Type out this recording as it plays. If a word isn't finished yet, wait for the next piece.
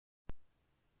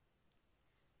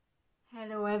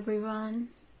Hello everyone,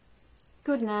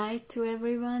 good night to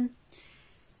everyone.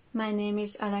 My name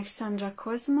is Alexandra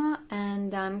Kozma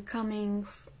and I'm coming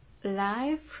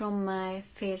live from my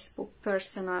Facebook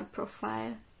personal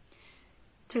profile.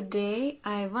 Today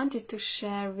I wanted to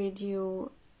share with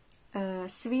you a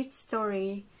sweet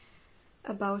story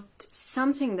about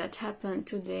something that happened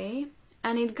today,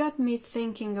 and it got me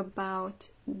thinking about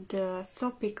the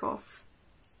topic of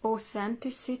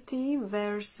authenticity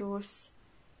versus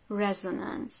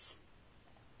resonance,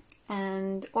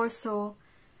 and also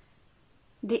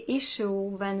the issue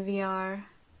when we are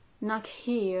not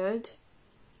healed,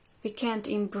 we can't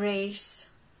embrace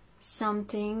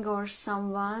something or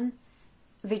someone,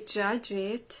 we judge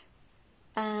it,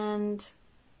 and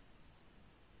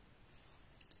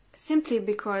simply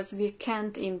because we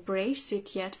can't embrace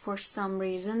it yet for some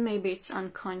reason, maybe it's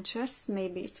unconscious,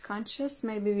 maybe it's conscious,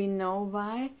 maybe we know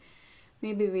why,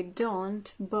 maybe we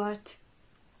don't, but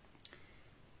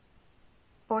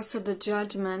also the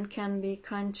judgment can be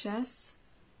conscious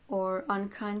or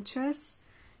unconscious.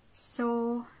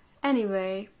 So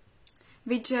anyway,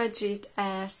 we judge it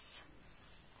as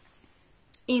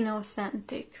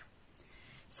inauthentic.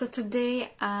 So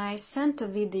today I sent a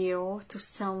video to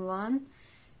someone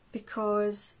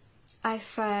because I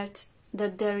felt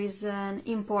that there is an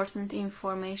important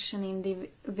information in the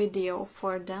video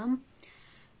for them,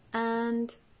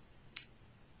 and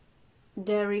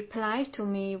their reply to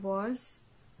me was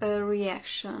a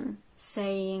reaction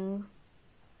saying,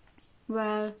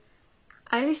 well,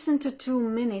 I listened to 2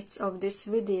 minutes of this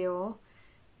video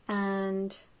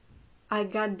and I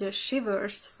got the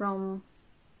shivers from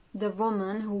the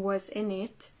woman who was in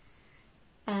it,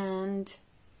 and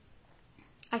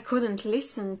I couldn't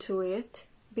listen to it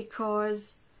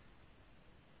because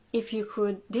if you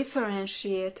could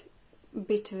differentiate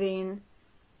between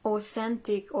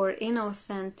authentic or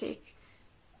inauthentic,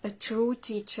 a true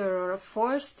teacher or a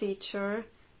false teacher,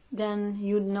 then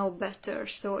you'd know better.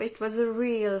 So it was a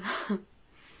real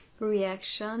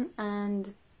reaction,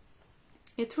 and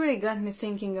it really got me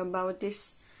thinking about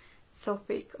this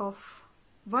topic of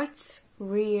what's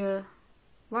real,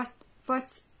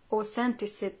 what's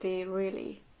authenticity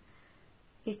really.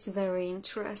 It's very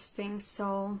interesting.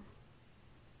 So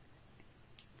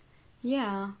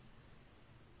yeah,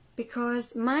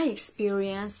 because my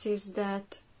experience is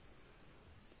that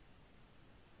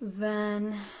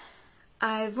when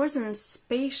I wasn't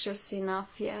spacious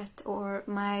enough yet, or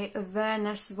my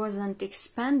awareness wasn't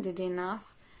expanded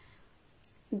enough,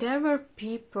 there were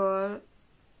people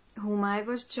whom I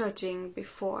was judging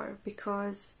before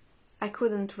because I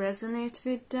couldn't resonate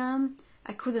with them,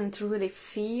 I couldn't really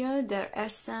feel their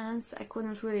essence, I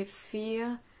couldn't really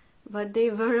feel what they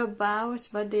were about,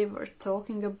 what they were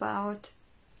talking about.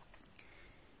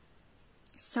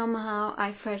 Somehow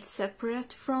I felt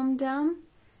separate from them.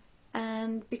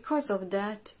 And because of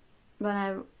that, when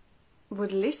I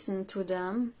would listen to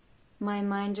them, my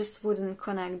mind just wouldn't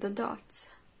connect the dots.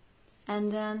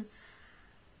 And then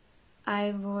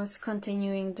I was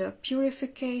continuing the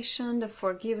purification, the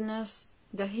forgiveness,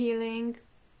 the healing,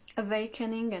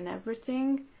 awakening and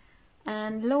everything.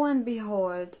 And lo and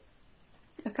behold,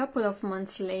 a couple of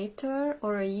months later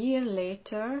or a year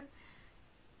later,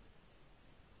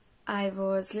 I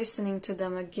was listening to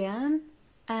them again,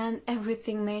 and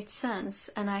everything made sense,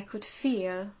 and I could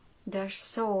feel their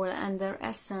soul and their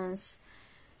essence,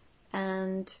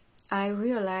 and I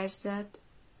realized that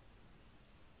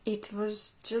it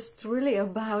was just really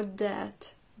about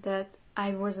that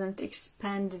I wasn't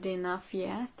expanded enough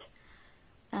yet,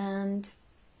 and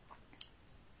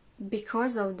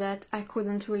because of that I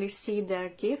couldn't really see their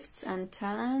gifts and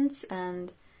talents,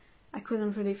 and I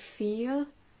couldn't really feel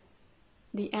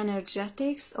the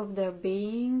energetics of their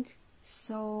being.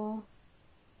 So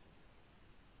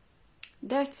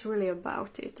that's really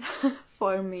about it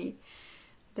for me.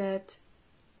 That,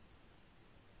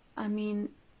 I mean,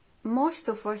 most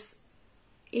of us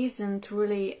isn't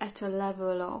really at a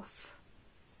level of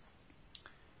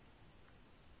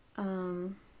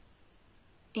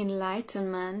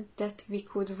enlightenment that we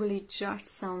could really judge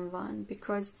someone,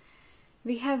 because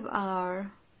we have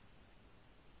our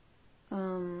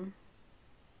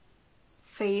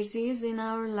phases in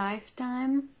our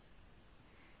lifetime.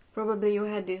 Probably you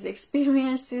had these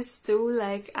experiences too,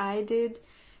 like I did.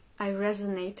 I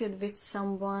resonated with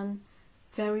someone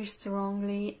very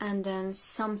strongly, and then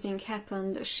something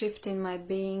happened, a shift in my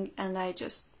being, and I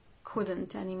just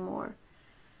couldn't anymore.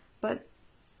 But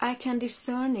I can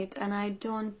discern it, and I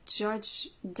don't judge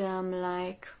them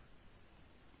like,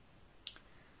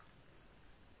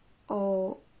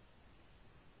 oh,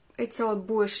 it's all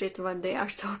bullshit what they are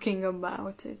talking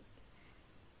about.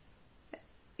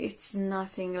 it's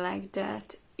nothing like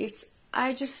that.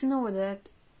 I just know that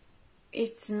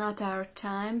it's not our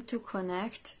time to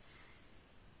connect.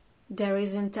 There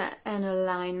isn't an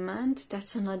alignment.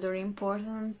 That's another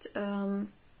important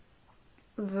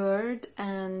word,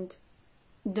 and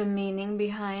the meaning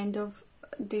behind of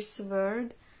this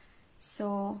word.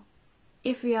 So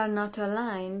if we are not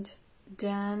aligned,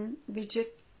 then we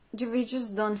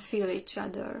just don't feel each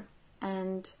other,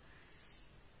 and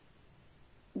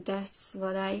that's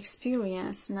what I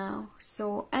experience now.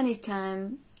 So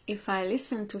anytime if I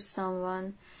listen to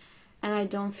someone and I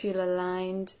don't feel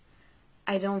aligned,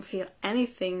 I don't feel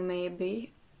anything,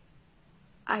 maybe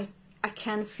I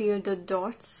can feel the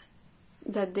dots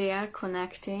that they are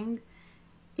connecting.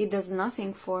 It does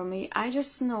nothing for me. I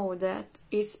just know that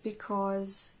it's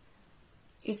because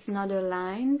it's not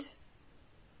aligned.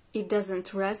 It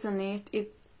doesn't resonate.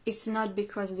 It's not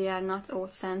because they are not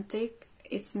authentic.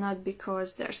 It's not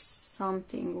because there's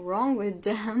something wrong with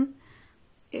them.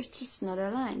 It's just not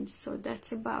aligned. So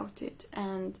that's about it.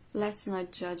 And let's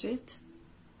not judge it.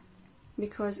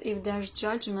 Because if there's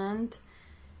judgment,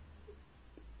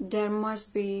 there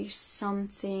must be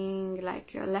something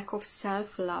like a lack of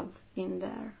self-love in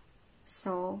there.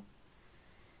 So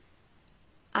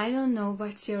I don't know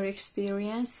what's your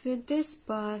experience with this,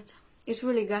 but it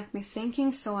really got me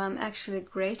thinking, so I'm actually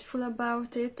grateful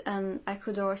about it. And I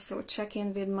could also check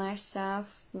in with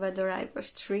myself whether I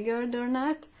was triggered or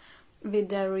not with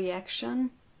their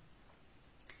reaction.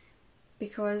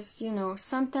 Because, you know,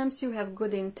 sometimes you have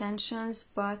good intentions,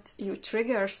 but you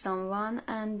trigger someone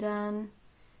and then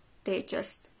they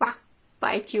just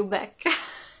bite you back.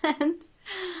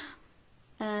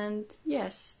 and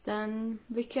yes, then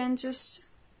we can just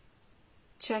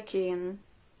check in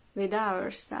with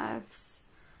ourselves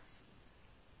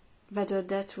whether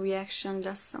that reaction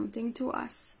does something to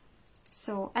us.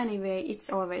 So anyway,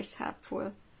 it's always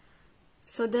helpful.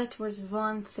 So that was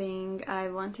one thing I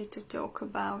wanted to talk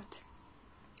about.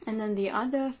 And then the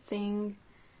other thing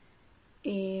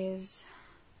is,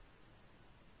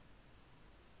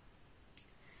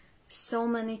 so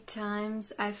many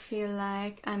times I feel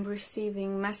like I'm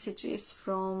receiving messages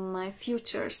from my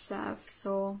future self.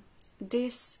 So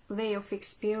this way of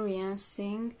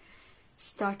experiencing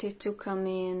started to come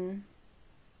in,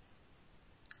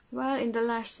 well, in the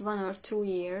last 1 or 2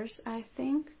 years, I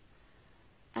think.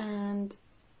 And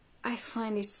I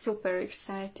find it super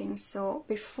exciting. So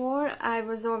before I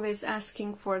was always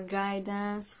asking for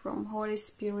guidance from Holy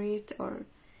Spirit or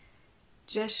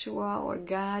Joshua or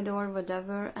God or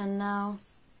whatever, and now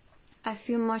I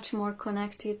feel much more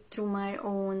connected to my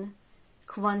own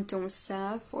quantum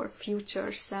self or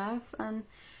future self, and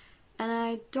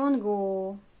I don't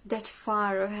go that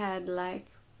far ahead like,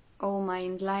 oh, my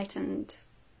enlightened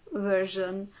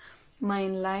version, my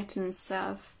enlightened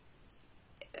self.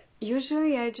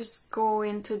 Usually I just go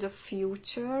into the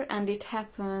future, and it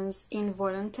happens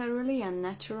involuntarily and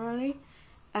naturally,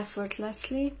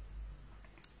 effortlessly,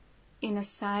 in a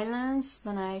silence,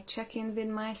 when I check in with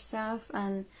myself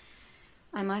and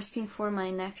I'm asking for my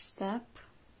next step.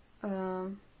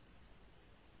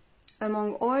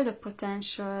 Among all the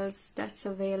potentials that's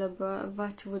available,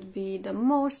 what would be the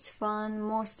most fun,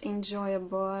 most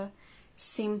enjoyable,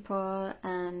 simple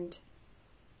and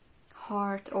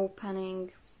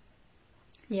heart-opening?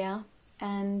 Yeah,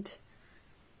 and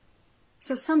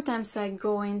so sometimes I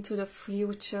go into the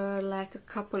future like a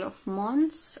couple of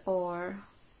months or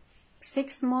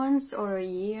 6 months or a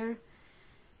year.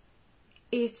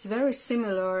 It's very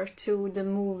similar to the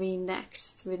movie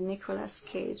Next with Nicolas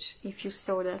Cage. If you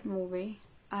saw that movie,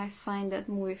 I find that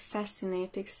movie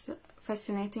fascinating,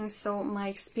 so my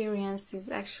experience is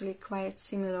actually quite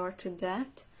similar to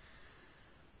that.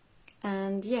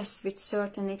 And yes, with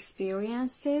certain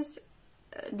experiences,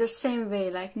 the same way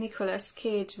like Nicolas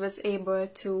Cage was able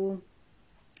to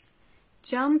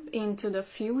jump into the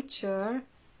future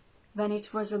when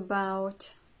it was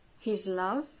about his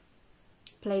love,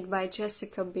 played by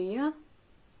Jessica Biel.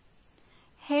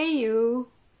 Hey you!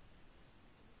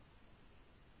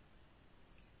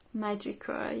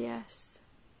 Magical, yes.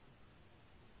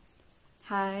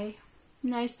 Hi,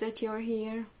 nice that you're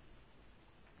here.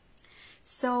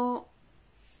 So,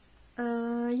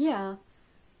 yeah.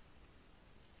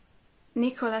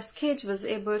 Nicolas Cage was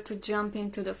able to jump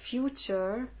into the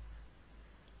future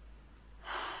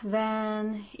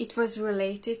when it was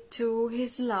related to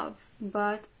his love,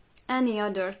 but any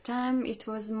other time it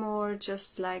was more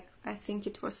just like, I think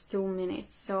it was 2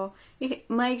 minutes. So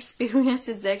my experience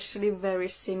is actually very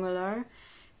similar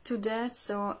to that.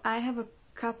 So I have a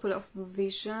couple of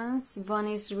visions. One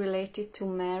is related to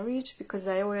marriage, because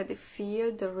I already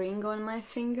feel the ring on my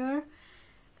finger,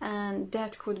 and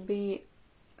that could be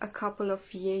a couple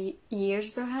of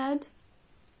years ahead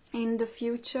in the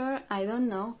future, I don't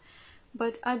know,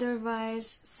 but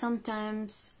otherwise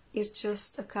sometimes it's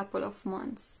just a couple of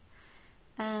months.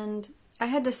 And I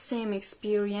had the same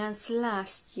experience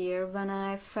last year when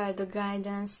I felt the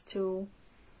guidance to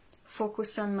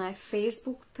focus on my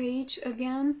Facebook page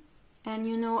again. And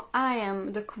you know, I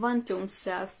am the quantum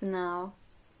self now,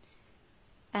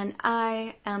 and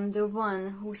I am the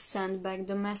one who sent back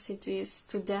the messages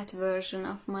to that version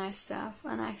of myself,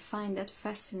 and I find that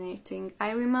fascinating.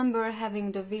 I remember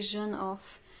having the vision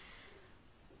of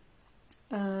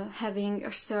having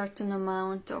a certain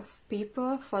amount of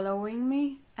people following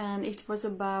me, and it was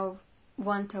about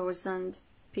 1,000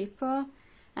 people.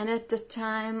 And at the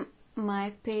time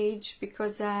my page,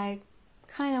 because I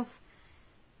kind of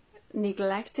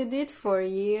neglected it for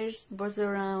years, was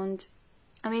around,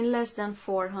 less than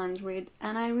 400.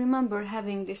 And I remember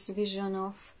having this vision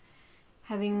of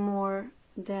having more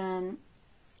than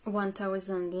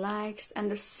 1,000 likes.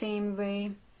 And the same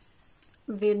way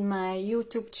with my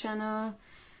YouTube channel,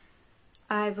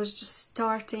 I was just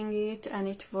starting it, and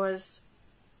it was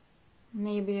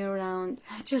maybe around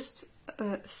just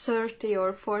 30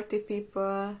 or 40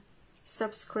 people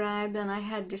subscribed, and I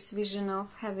had this vision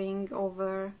of having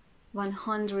over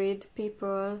 100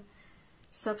 people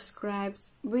subscribed,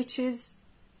 which is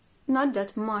not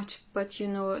that much, but you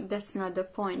know, that's not the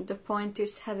point. The point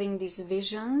is having these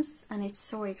visions, and it's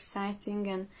so exciting,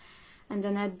 and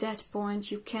then at that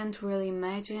point you can't really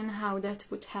imagine how that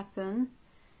would happen.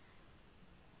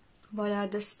 What are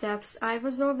the steps? I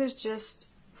was always just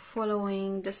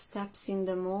following the steps in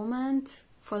the moment,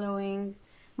 following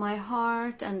my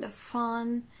heart and the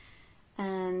fun,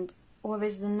 and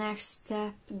always the next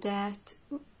step that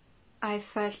I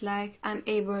felt like I'm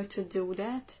able to do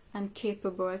that, I'm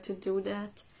capable to do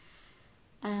that.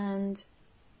 And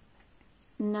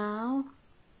now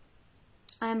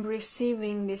I'm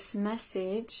receiving this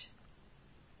message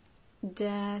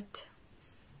that,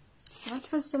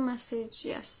 what was the message?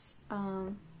 Yes,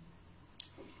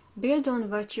 build on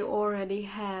what you already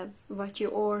have, what you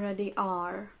already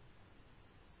are.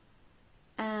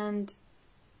 And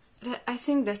I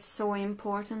think that's so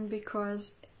important,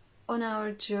 because on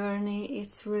our journey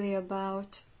it's really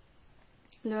about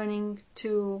learning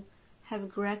to have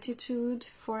gratitude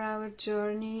for our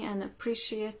journey and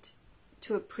appreciate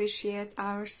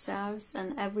ourselves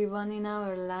and everyone in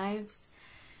our lives,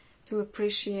 to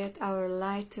appreciate our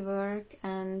light work.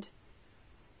 And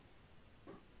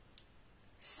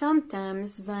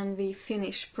sometimes when we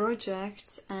finish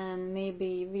projects and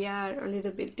maybe we are a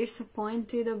little bit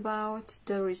disappointed about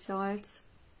the results,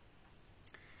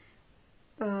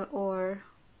 or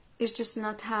it's just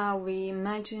not how we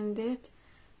imagined it,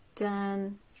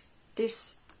 then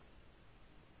this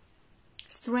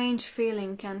strange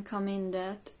feeling can come in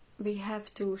that we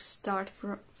have to start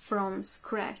from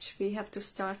scratch, we have to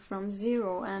start from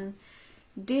zero. And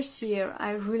this year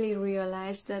I really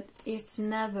realized that it's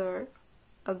never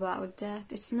about that,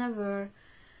 it's never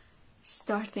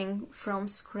starting from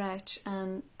scratch,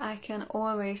 and I can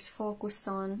always focus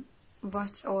on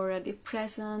what's already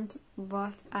present,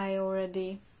 what I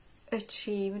already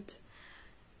achieved,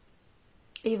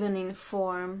 even in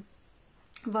form,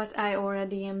 what I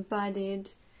already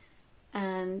embodied,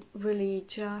 and really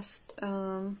just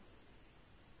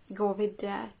go with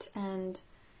that and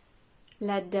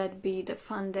let that be the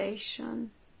foundation.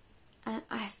 And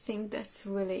I think that's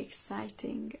really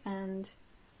exciting and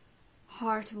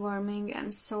heartwarming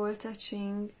and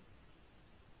soul-touching,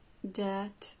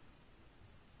 that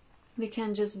we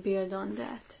can just build on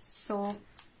that. So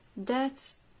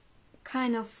that's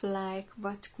kind of like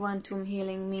what quantum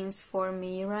healing means for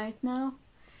me right now.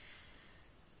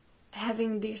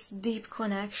 Having this deep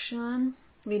connection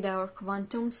with our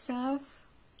quantum self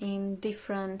in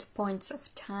different points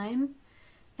of time,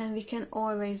 and we can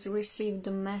always receive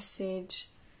the message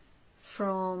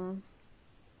from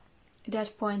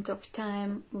that point of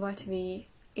time what we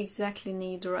exactly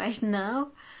need right now.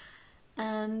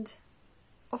 And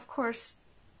of course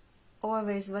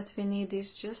always what we need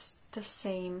is just the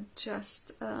same,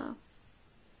 just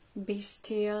be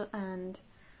still and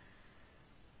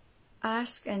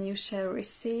ask and you shall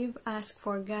receive, ask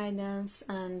for guidance,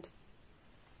 and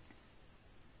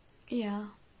yeah,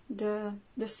 the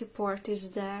support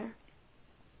is there,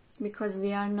 because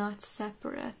we are not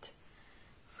separate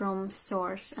from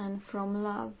source and from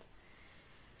love.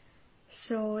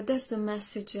 So that's the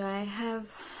message I have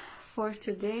for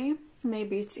today.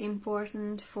 Maybe it's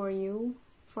important for you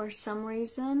for some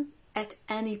reason, at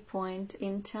any point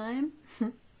in time,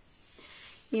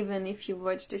 even if you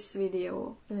watch this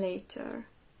video later.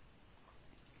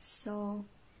 So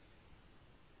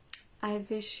I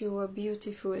wish you a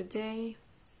beautiful day,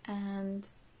 and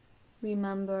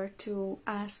remember to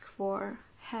ask for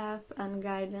help and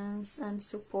guidance and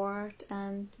support,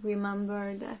 and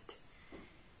remember that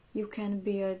you can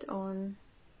build on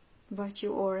what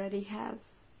you already have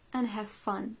and have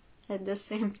fun at the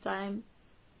same time.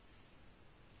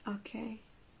 Okay.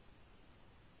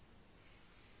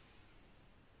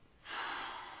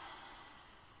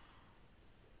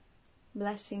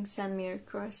 Blessings and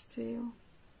miracles to you.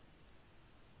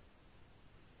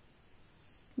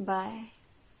 Bye.